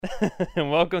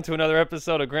And welcome to another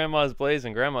episode of Grandma's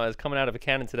Blazing. Grandma is coming out of a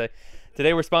cannon today.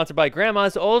 Today we're sponsored by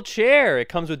Grandma's Old Chair. It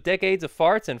comes with decades of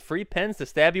farts and free pens to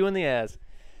stab you in the ass.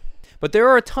 But there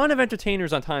are a ton of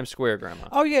entertainers on Times Square, Grandma.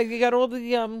 Oh yeah, you got all the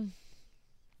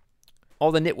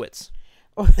nitwits.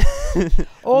 all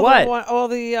What?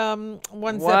 the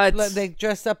ones What? that they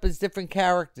dress up as different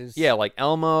characters. Yeah, like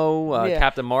Elmo, Yeah.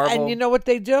 Captain Marvel. And you know what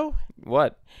they do?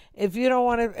 What? If you don't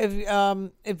want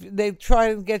to, if they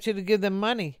try to get you to give them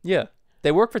money, Yeah,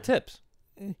 they work for tips.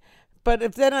 but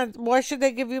if they're not, why should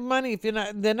they give you money if you're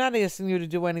not? They're not asking you to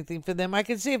do anything for them. I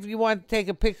can see if you want to take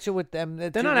a picture with them.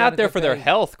 That They're you not wanna out there get for their paid.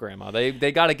 health, Grandma.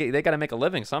 They gotta make a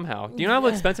living somehow. Do you know how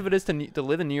expensive it is to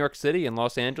live in New York City and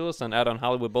Los Angeles and out on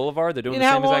Hollywood Boulevard? They're doing You the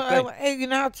know same how exact thing. hey, you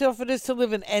know how tough it is to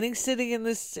live in any city in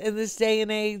this day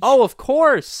and age. Oh, of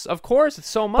course, it's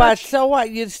so But much. so what?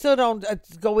 You still don't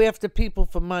go after people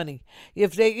for money.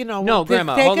 If they, No, they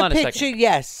Grandma, take hold a on a picture. second.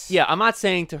 Yes. Yeah, I'm not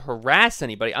saying to harass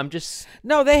anybody. I'm just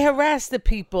No, they harass the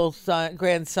people's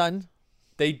grandson.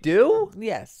 they do.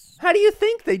 Yes. How do you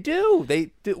think they do?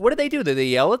 What do they do? Do they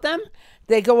yell at them?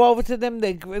 They go over to them.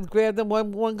 They grab them.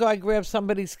 One guy grabs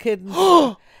somebody's kid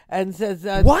and says,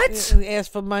 What?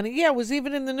 Ask for money. Yeah, it was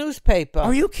even in the newspaper.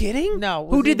 Are you kidding? No,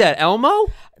 Who was did even- that? Elmo?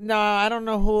 No, I don't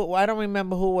know who. I don't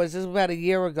remember who it was. This was about a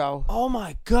year ago. Oh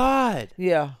my God!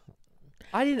 Yeah.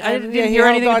 I didn't And, yeah, he hear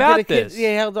held anything on to about the kid- this. Yeah,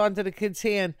 he held on to the kid's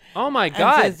hand. Oh my And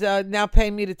God! says, now pay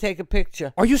me to take a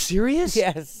picture. Are you serious?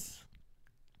 Yes.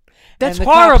 That's And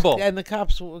the horrible. Cops, and the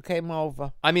cops came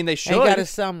over. I mean, they And should. he got a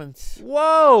summons.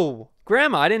 Whoa,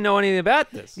 Grandma! I didn't know anything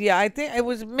about this. Yeah, I think it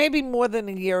was maybe more than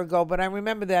a year ago, but I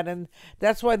remember that, and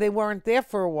that's why they weren't there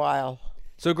for a while.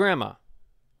 So, Grandma,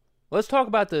 let's talk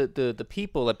about the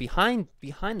people that behind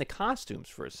the costumes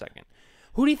for a second.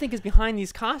 Who do you think is behind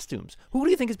these costumes? Who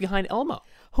do you think is behind Elmo?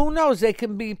 Who knows? They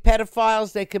can be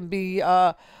pedophiles. They can be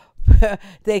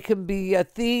they can be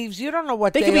thieves. You don't know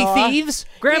what They they could are. be thieves,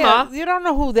 Grandma. Yeah, you don't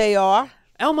know who they are.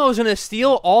 Elmo's gonna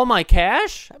steal all my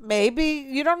cash. Maybe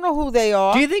you don't know who they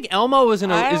are. Do you think Elmo is I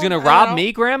gonna don't- rob I me,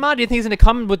 don't- Grandma? Do you think he's gonna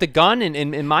come with a gun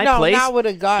in my no, place? not with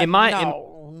a gun. In my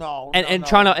no, and no.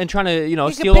 trying to He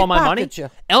could steal all my money. pickpocket you.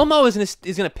 Elmo is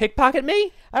gonna pickpocket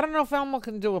me. I don't know if Elmo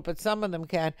can do it, but some of them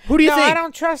can. Who do you no, think? I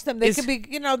don't trust them. They Is- could be,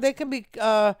 they can be,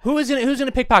 Who's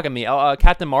gonna pickpocket me?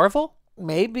 Captain Marvel?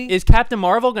 maybe. Is Captain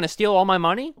Marvel gonna steal all my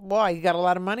money? Why? You got a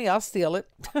lot of money. I'll steal it.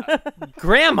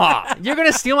 Grandma, you're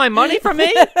gonna steal my money from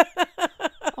me?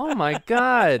 Oh my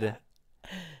God!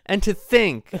 And to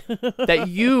think that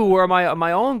you are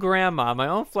my own grandma, my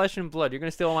own flesh and blood, you're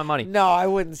gonna steal all my money. No, I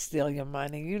wouldn't steal your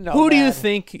money. You know Who do you that.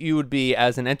 think you would be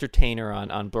as an entertainer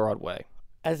on Broadway?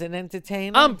 As an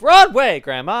entertainer? On Broadway,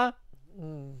 Grandma.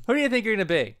 Who do you think you're gonna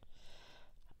be?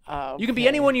 You can be Okay.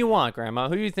 anyone you want, Grandma.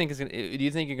 Who do you think is gonna? Do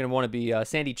you think you're gonna want to be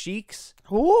Sandy Cheeks?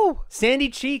 Who? Sandy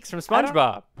Cheeks from I don't-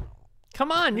 SpongeBob.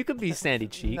 Come on, you could be Sandy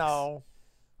Cheeks. No.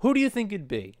 Who do you think you'd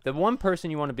be? The one person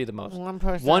you want to be the most? One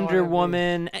person. I Wonder wanna be.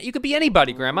 Woman. You could be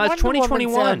anybody, Grandma. It's Wonder Woman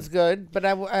 2021. sounds good, but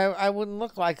I wouldn't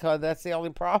look like her. That's the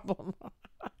only problem.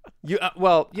 You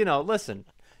listen.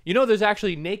 There's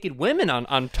actually naked women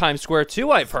on Times Square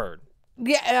too. I've heard.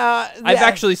 Yeah. I've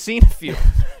actually seen a few.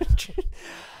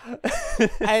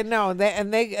 I know.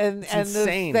 There's,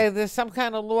 insane. there's some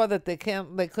kind of law that they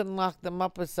couldn't lock them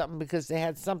up or something because they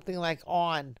had something like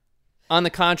on. On the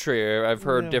contrary, I've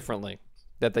heard Yeah. differently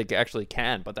that they actually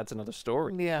can, but that's another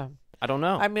story. Yeah. I don't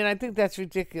know. I mean, I think that's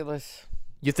ridiculous.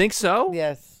 You think so?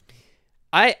 Yes.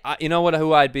 I you know what?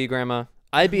 Who I'd be, Grandma?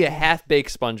 I'd be a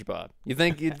half-baked SpongeBob. You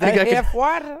think I could? Half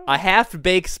what? A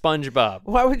half-baked SpongeBob.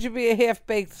 Why would you be a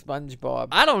half-baked SpongeBob?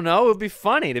 I don't know. It would be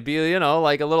funny to be,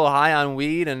 like a little high on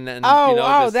weed and Oh,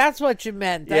 just that's what you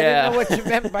meant. I Yeah. didn't know what you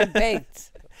meant by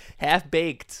baked.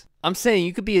 half-baked. I'm saying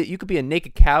you could be a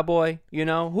naked cowboy.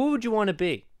 Who would you want to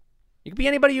be? You could be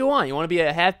anybody you want. You want to be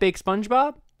a half-baked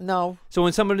SpongeBob? No. So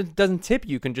when someone doesn't tip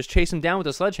you, can just chase them down with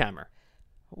a sledgehammer.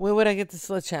 Where would I get the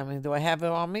sledgehammer? Do I have it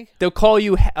on me? They'll call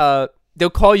you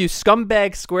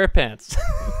scumbag SquarePants.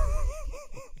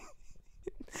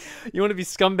 You want to be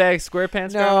scumbag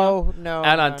SquarePants, Grandma? No.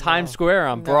 Out on no, Times no. Square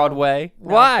on No. Broadway.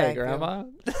 No, Why, thank you. Grandma?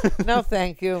 No,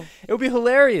 thank you. It would be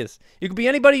hilarious. You could be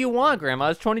anybody you want, Grandma.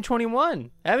 It's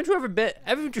 2021. Haven't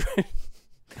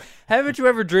you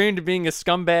ever dreamed of being a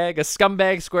scumbag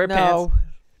SquarePants? No.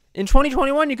 In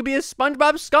 2021, you could be a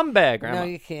SpongeBob scumbag, Grandma. No,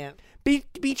 you can't. Be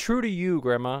true to you,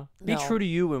 Grandma. Be No. true to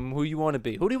you and who you want to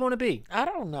be. Who do you want to be? I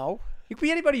don't know. You can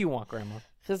be anybody you want, Grandma.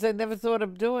 Because I never thought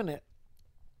of doing it.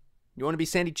 You want to be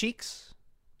Sandy Cheeks?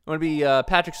 You want to be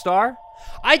Patrick Starr?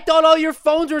 I thought all your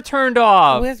phones were turned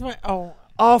off. Where's my... Oh.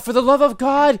 Oh, for the love of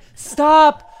God,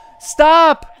 stop!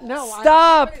 Stop! No.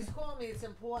 Stop! Somebody's calling me. It's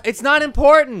important. It's not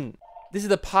important. This is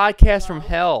the podcast from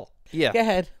hell. Yeah. Go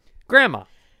ahead. Grandma,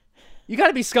 you got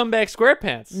to be scumbag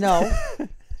SquarePants. No.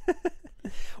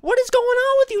 What is going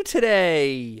on with you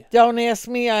today? Don't ask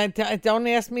me. Don't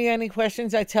ask me any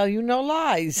questions. I tell you no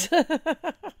lies.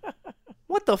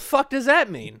 What the fuck does that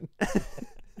mean?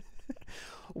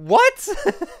 What?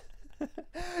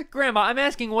 Grandma, I'm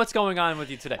asking what's going on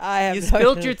with you today. I have you no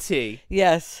spilled idea. your tea.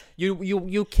 Yes.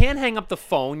 You can't hang up the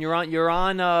phone. You're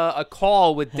on a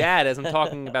call with Dad as I'm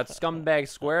talking about scumbag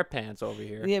SquarePants over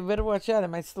here. Yeah, better watch out. It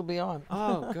might still be on.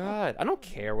 Oh God, I don't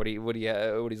care what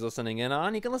he's listening in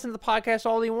on. He can listen to the podcast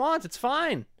all he wants. It's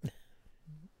fine.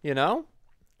 You know.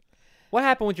 What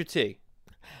happened with your tea?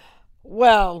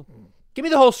 Well, Give me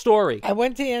the whole story. I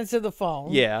went to answer the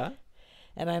phone. Yeah.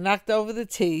 And I knocked over the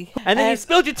tea. And then you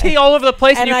spilled your tea all over the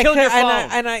place and you killed your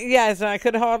phone. And I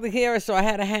could hardly hear her, so I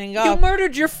had to hang up. You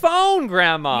murdered your phone,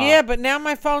 Grandma. Yeah, but now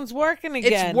my phone's working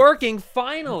again. It's working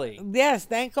finally. Yes,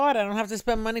 thank God. I don't have to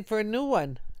spend money for a new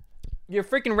one. Your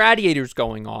freaking radiator's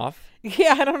going off.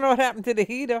 Yeah, I don't know what happened to the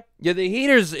heater. Yeah, the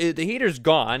heater's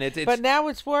gone. It's but now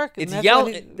it's working. It's That's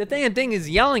yelling. The thing is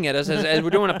yelling at us as we're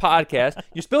doing a podcast.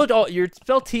 You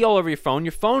spilled tea all over your phone.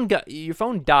 Your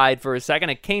phone died for a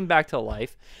second. It came back to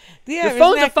life. Yeah, your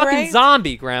phone's a fucking great?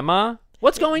 zombie, Grandma.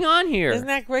 What's going on here? Isn't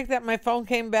that great that my phone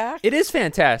came back? It is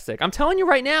fantastic. I'm telling you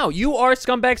right now, you are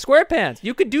scumbag SquarePants.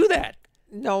 You could do that.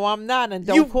 No, I'm not, and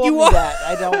don't call me that.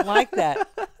 I don't like that.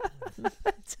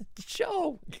 It's a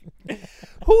joke.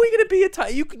 Who are you going to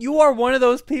be? You are one of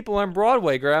those people on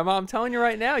Broadway, Grandma. I'm telling you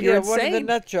right now. You're insane. One of the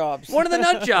nut jobs. One of the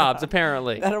nut jobs,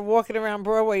 apparently. That are walking around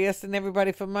Broadway asking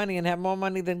everybody for money and have more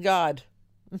money than God.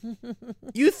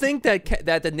 You think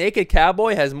that the naked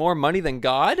cowboy has more money than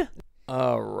God?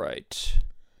 All right.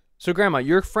 So, Grandma,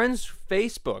 your friend's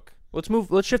Facebook.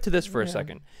 Let's shift to this for a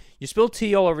second. You spilled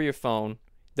tea all over your phone.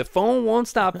 The phone won't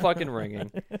stop fucking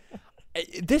ringing.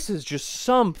 This is just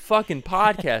some fucking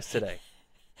podcast today.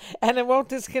 And it won't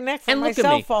disconnect from And my look at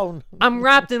cell me. phone. I'm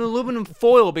wrapped in aluminum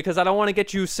foil because I don't want to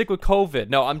get you sick with COVID.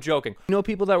 No, I'm joking. You know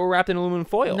people that were wrapped in aluminum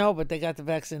foil? No, but they got the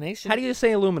vaccination. How do you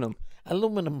say aluminum?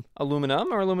 Aluminum.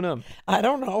 Aluminum or aluminum? I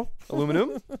don't know.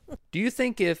 Aluminum? Do you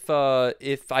think if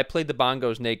I played the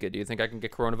bongos naked, do you think I can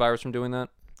get coronavirus from doing that?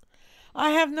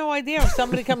 I have no idea. If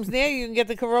somebody comes near you, you can get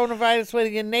the coronavirus whether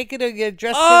you're naked or you're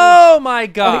dressed. Oh my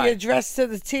God! Or you're dressed to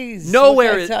the T's.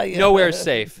 Nowhere is safe. Nowhere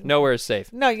is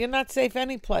safe. No, you're not safe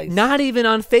any place. Not even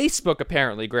on Facebook,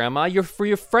 apparently, Grandma. Your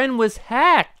friend was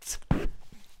hacked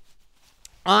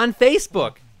on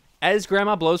Facebook. As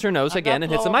Grandma blows her nose again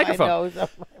and hits the microphone.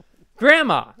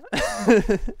 Grandma,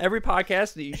 every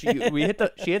podcast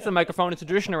she hits the microphone. It's a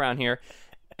tradition around here.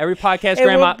 Every podcast,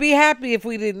 Grandma would be happy if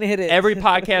we didn't hit it. Every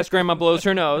podcast, Grandma blows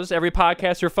her nose. Every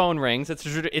podcast, her phone rings. It's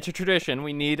a tradition.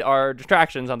 We need our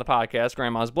distractions on the podcast.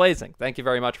 Grandma's blazing. Thank you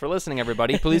very much for listening,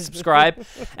 everybody. Please subscribe,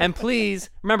 and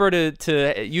please remember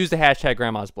to use the hashtag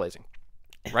Grandma's blazing.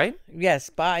 Right?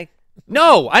 Yes. Bye.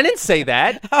 No, I didn't say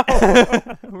that.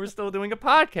 Oh. We're still doing a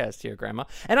podcast here, Grandma.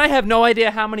 And I have no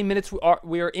idea how many minutes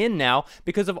we are in now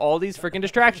because of all these freaking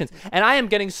distractions. And I am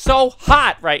getting so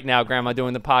hot right now, Grandma,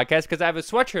 doing the podcast because I have a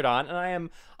sweatshirt on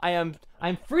and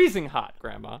I'm freezing hot,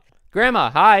 Grandma. Grandma,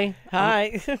 hi.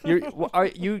 Hi.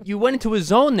 You went into a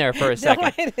zone there for a second.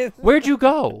 No, I didn't. Where'd you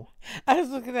go? I was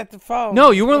looking at the phone.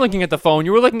 No, you weren't looking at the phone.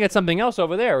 You were looking at something else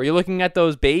over there. Were you looking at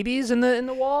those babies in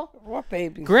the wall? What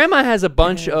babies? Grandma has a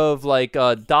bunch of like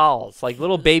dolls, like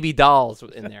little baby dolls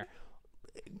in there.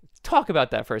 Talk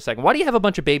about that for a second. Why do you have a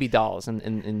bunch of baby dolls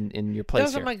in your place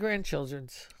Those here? are my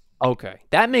grandchildren's. Okay,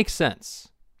 that makes sense.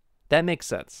 That makes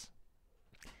sense.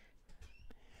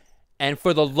 And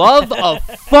for the love of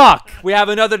fuck, we have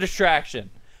another distraction.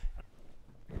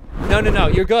 No.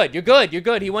 You're good.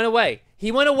 He went away. Let me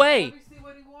see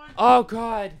what he wants. Oh,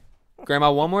 God.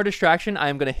 Grandma, one more distraction. I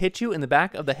am going to hit you in the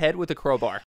back of the head with a crowbar.